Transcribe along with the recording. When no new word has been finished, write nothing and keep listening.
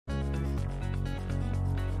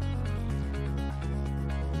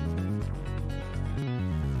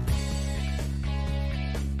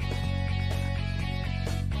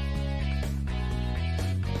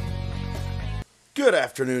Good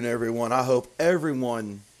afternoon, everyone. I hope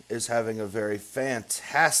everyone is having a very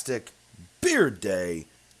fantastic beard day.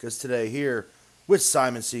 Because today, here with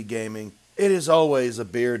simonCgaming, it is always a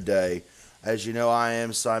beard day. As you know, I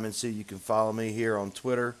am Simon C. You can follow me here on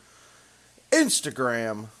Twitter,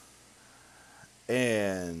 Instagram,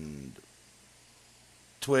 and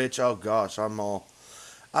Twitch. Oh gosh,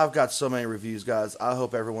 I've got so many reviews, guys. I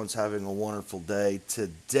hope everyone's having a wonderful day.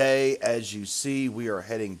 Today, as you see, we are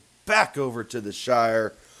heading back over to the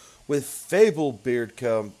Shire with Fable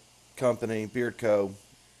Company, Beard Co.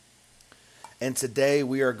 And today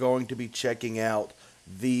we are going to be checking out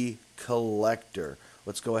the Collector.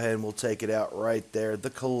 Let's go ahead and we'll take it out right there.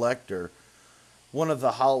 The Collector, one of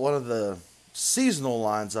the seasonal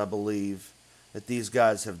lines, I believe, that these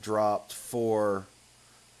guys have dropped for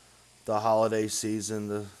the holiday season,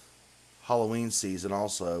 the Halloween season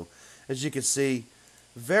also. As you can see,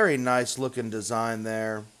 very nice looking design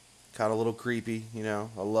there. Kind of a little creepy, you know.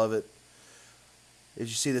 I love it. As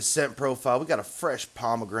you see the scent profile, we got a fresh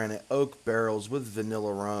pomegranate oak barrels with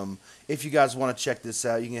vanilla rum. If you guys want to check this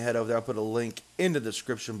out, you can head over there. I'll put a link in the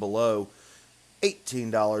description below.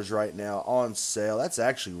 $18 right now on sale. That's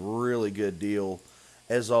actually a really good deal.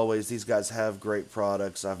 As always, these guys have great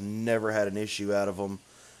products. I've never had an issue out of them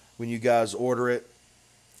when you guys order it.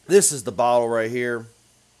 This is the bottle right here.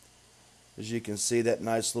 As you can see, that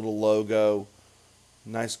nice little logo.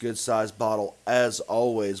 Nice good sized bottle as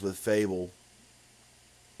always with Fable.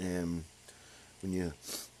 And when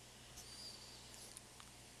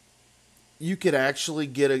you could actually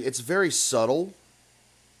get it's very subtle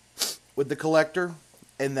with the Collector,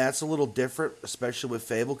 and that's a little different, especially with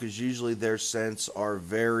Fable, because usually their scents are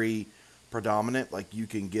very predominant. Like, you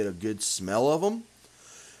can get a good smell of them.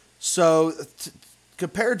 So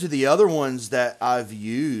compared to the other ones that I've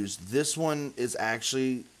used, this one is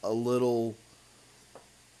actually a little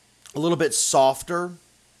bit softer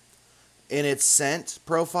in its scent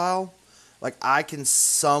profile. Like, I can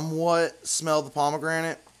somewhat smell the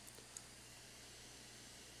pomegranate.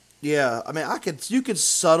 Yeah, I mean, you could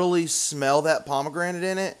subtly smell that pomegranate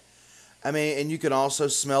in it. I mean, and you can also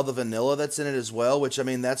smell the vanilla that's in it as well, which, I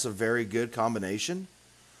mean, that's a very good combination.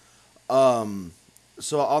 So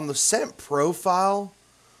on the scent profile,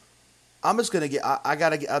 I'm just going to get,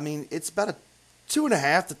 I mean, it's about a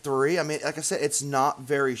 2.5 to 3. I mean, like I said, it's not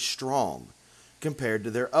very strong compared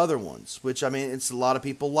to their other ones, which, I mean, it's a lot of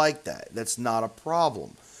people like that. That's not a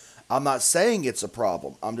problem. I'm not saying it's a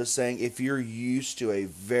problem. I'm just saying if you're used to a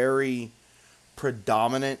very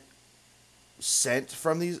predominant scent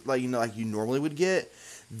from these, like, you know, like you normally would get,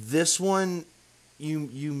 this one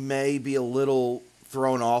you may be a little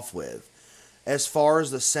thrown off with. As far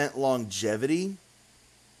as the scent longevity,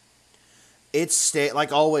 it stayed,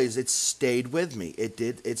 like always, it stayed with me.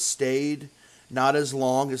 It stayed not as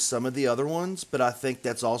long as some of the other ones, but I think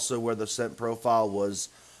that's also where the scent profile was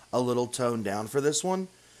a little toned down for this one.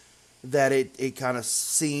 That it kind of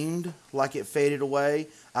seemed like it faded away.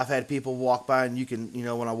 I've had people walk by, and you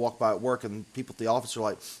know, when I walk by at work, and people at the office are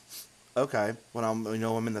like, okay, when I'm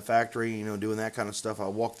in the factory, you know, doing that kind of stuff, I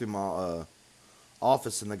walk through my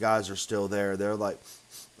office, and the guys are still there. They're like,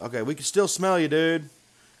 okay, we can still smell you, dude.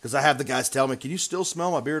 Because I have the guys tell me, can you still smell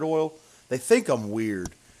my beard oil? They think I'm weird.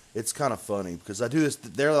 It's kind of funny because I do this.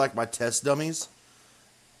 They're like my test dummies.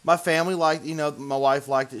 My family liked, you know, my wife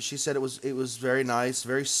liked it. She said it was very nice,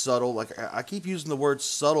 very subtle. Like, I keep using the word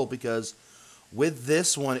subtle because with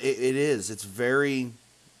this one, it's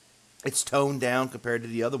toned down compared to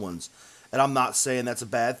the other ones. And I'm not saying that's a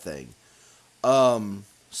bad thing.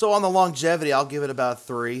 So on the longevity, I'll give it about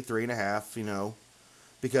 3.5, you know.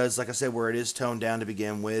 Because, like I said, where it is toned down to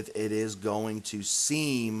begin with, it is going to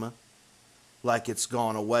seem like it's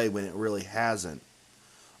gone away when it really hasn't.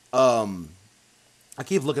 I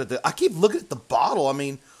keep looking at the bottle. I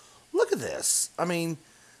mean, look at this. I mean,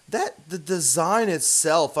 the design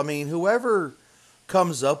itself. I mean, whoever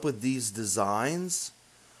comes up with these designs,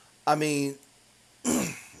 I mean,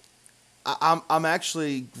 I'm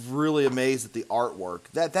actually really amazed at the artwork.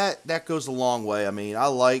 That goes a long way. I mean, I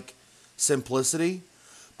like simplicity.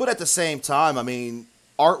 But at the same time, I mean,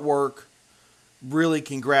 artwork really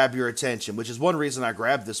can grab your attention, which is one reason I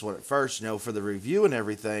grabbed this one at first, you know, for the review and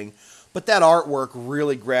everything. But that artwork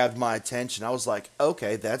really grabbed my attention. I was like,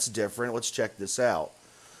 okay, that's different. Let's check this out.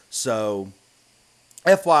 So,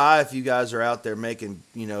 FYI, if you guys are out there making,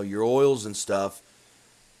 you know, your oils and stuff,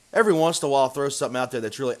 every once in a while, throw something out there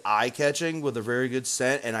that's really eye-catching with a very good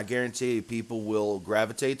scent, and I guarantee you people will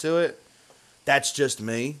gravitate to it. That's just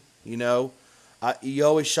me, you know. You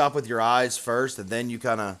always shop with your eyes first, and then you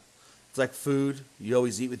kind of, it's like food. You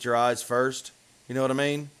always eat with your eyes first. You know what I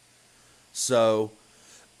mean? So,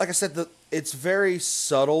 like I said, it's very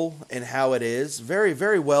subtle in how it is. Very,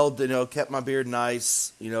 very well, kept my beard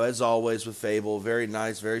nice, as always with Fable. Very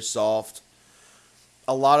nice, very soft.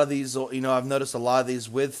 A lot of these, I've noticed a lot of these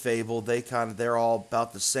with Fable, they're all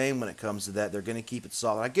about the same when it comes to that. They're going to keep it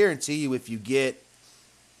soft. And I guarantee you, if you get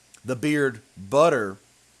the beard butter,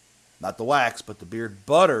 not the wax, but the beard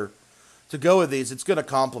butter to go with these, it's going to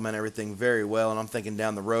complement everything very well. And I'm thinking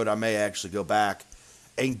down the road, I may actually go back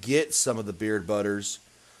and get some of the beard butters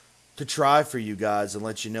to try for you guys and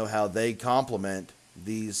let you know how they complement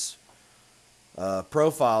these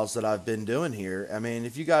profiles that I've been doing here. I mean,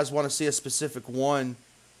 if you guys want to see a specific one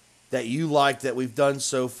that you like that we've done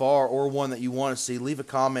so far, or one that you want to see, leave a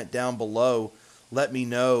comment down below. Let me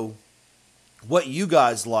know what you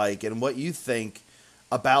guys like and what you think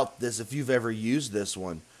about this, if you've ever used this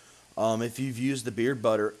one. If you've used the beard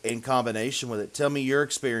butter in combination with it, tell me your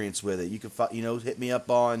experience with it. You can, hit me up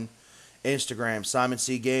on Instagram,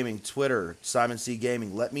 simonCgaming, Twitter,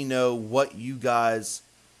 simonCgaming. Let me know what you guys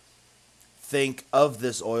think of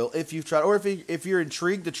this oil, if you've tried, or if you're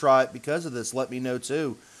intrigued to try it because of this. Let me know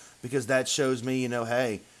too, because that shows me,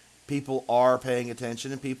 hey, people are paying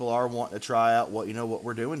attention and people are wanting to try out what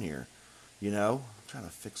we're doing here. I'm trying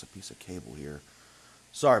to fix a piece of cable here.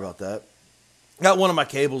 Sorry about that. Got one of my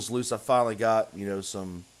cables loose. I finally got,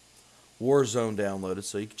 some Warzone downloaded,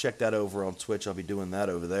 so you can check that over on Twitch. I'll be doing that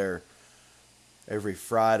over there every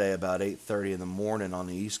Friday about 8:30 in the morning on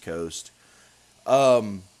the East Coast.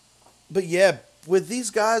 But yeah, with these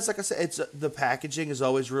guys, like I said, the packaging is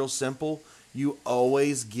always real simple. You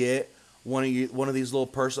always get one of these little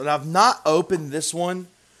personal. And I've not opened this one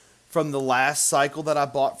from the last cycle that I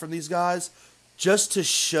bought from these guys, just to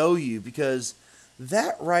show you, because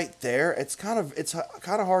that right there, it's kind of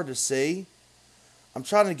hard to see. I'm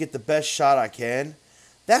trying to get the best shot I can.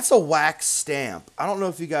 That's a wax stamp. I don't know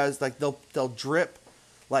if you guys, like, they'll drip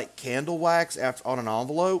like candle wax on an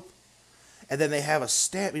envelope, and then they have a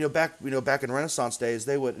stamp. Back in Renaissance days,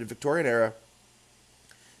 they would, in Victorian era,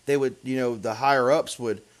 they would, the higher ups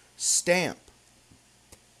would stamp,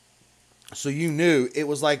 so you knew it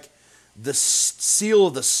was like the seal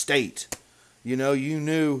of the state. You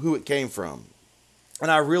knew who it came from. And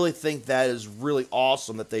I really think that is really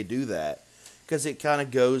awesome that they do that, because it kind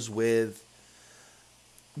of goes with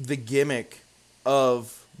the gimmick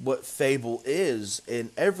of what Fable is. And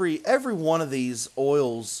every one of these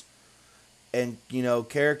oils and,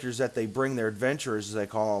 characters that they bring, their adventurers, as they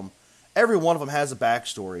call them, every one of them has a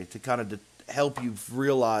backstory to kind of help you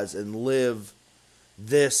realize and live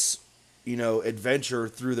this, adventure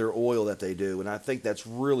through their oil that they do. And I think that's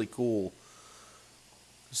really cool.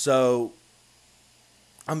 So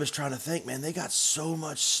I'm just trying to think, man, they got so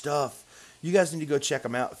much stuff. You guys need to go check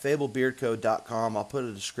them out. fablebeardco.com. I'll put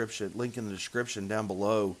a link in the description down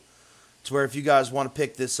below, to where if you guys want to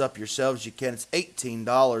pick this up yourselves, you can. It's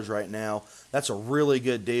 $18 right now. That's a really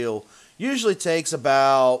good deal. Usually takes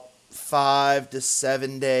about 5 to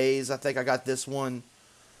 7 days. I think I got this one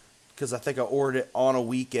because I think I ordered it on a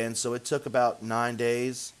weekend, so it took about 9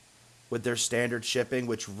 days with their standard shipping,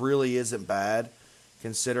 which really isn't bad,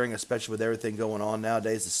 considering, especially with everything going on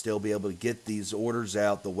nowadays, to still be able to get these orders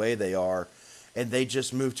out the way they are. And they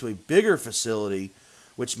just moved to a bigger facility,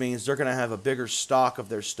 which means they're going to have a bigger stock of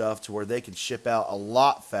their stuff to where they can ship out a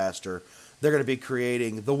lot faster. They're going to be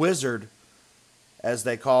creating the wizard, as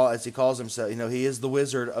he calls himself. He is the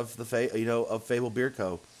wizard of of Fable Beard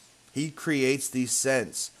Co. He creates these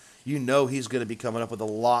scents. He's going to be coming up with a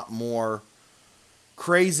lot more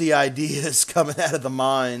crazy ideas coming out of the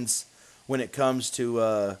minds when it comes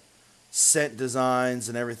to scent designs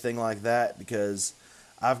and everything like that, because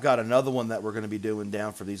I've got another one that we're going to be doing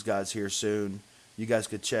down for these guys here soon. You guys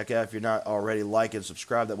could check out if you're not already. Like and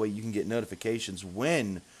subscribe. That way you can get notifications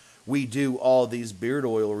when we do all these beard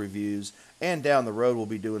oil reviews. And down the road, we'll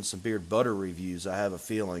be doing some beard butter reviews, I have a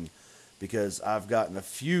feeling, because I've gotten a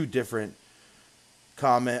few different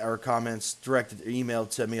comments directed, emailed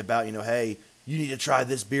to me about, hey, you need to try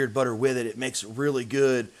this beard butter with it. It makes it really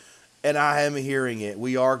good. And I am hearing it.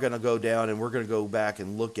 We are going to go down and we're going to go back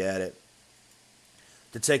and look at it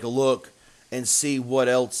to take a look and see what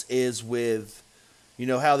else is with,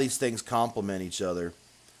 how these things complement each other.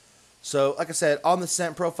 So, like I said, on the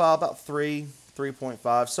scent profile, about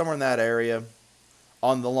 3.5, somewhere in that area.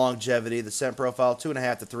 On the longevity, the scent profile,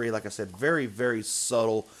 2.5 to 3. Like I said, very, very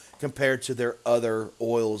subtle compared to their other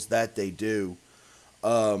oils that they do.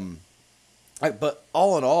 But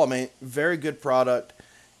all in all, very good product.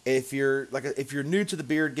 If you're new to the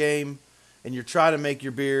beard game and you're trying to make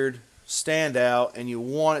your beard stand out and you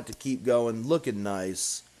want it to keep going looking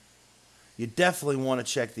nice, You definitely want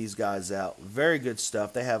to check these guys out. Very good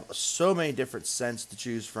stuff. They have so many different scents to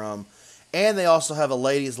choose from. And they also have a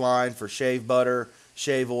ladies line for shave butter,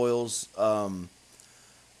 shave oils. What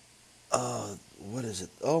is it?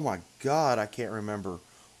 Oh my God, I can't remember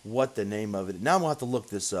what the name of it. Now I'm going to have to look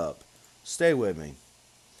this up. Stay with me.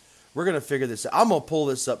 We're going to figure this out. I'm going to pull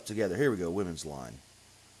this up together. Here we go, women's line.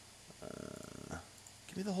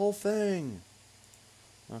 Give me the whole thing.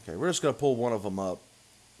 Okay, we're just going to pull one of them up.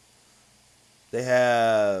 They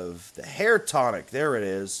have the hair tonic. There it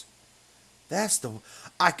is. That's the...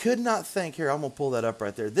 I could not think... Here, I'm going to pull that up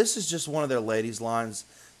right there. This is just one of their ladies' lines,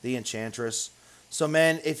 the Enchantress. So,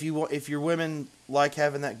 man, if your women like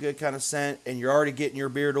having that good kind of scent and you're already getting your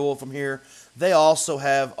beard oil from here, they also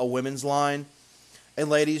have a women's line. And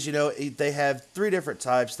ladies, you know, they have 3 different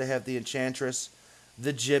types. They have the Enchantress,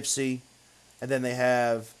 the Gypsy, and then they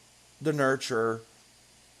have the Nurturer.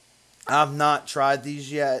 I've not tried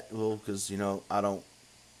these yet, well, because, you know, I don't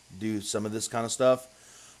do some of this kind of stuff.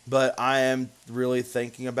 But I am really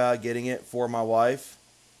thinking about getting it for my wife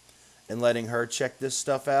and letting her check this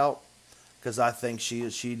stuff out, because I think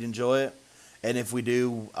she'd enjoy it. And if we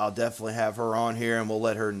do, I'll definitely have her on here, and we'll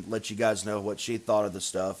let you guys know what she thought of the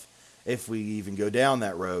stuff, if we even go down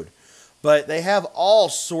that road. But they have all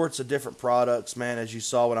sorts of different products, man. As you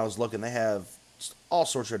saw when I was looking, they have all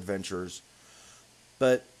sorts of adventures.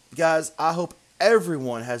 But guys, I hope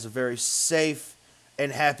everyone has a very safe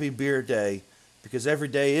and happy beard day, because every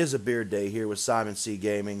day is a beard day here with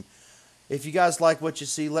simonCgaming. If you guys like what you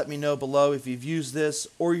see, let me know below if you've used this,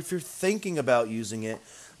 or if you're thinking about using it.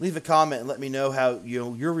 Leave a comment and let me know how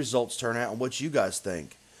your results turn out and what you guys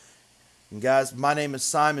think. And guys, my name is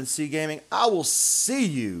simonCgaming. I will see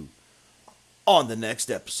you on the next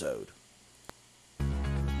episode.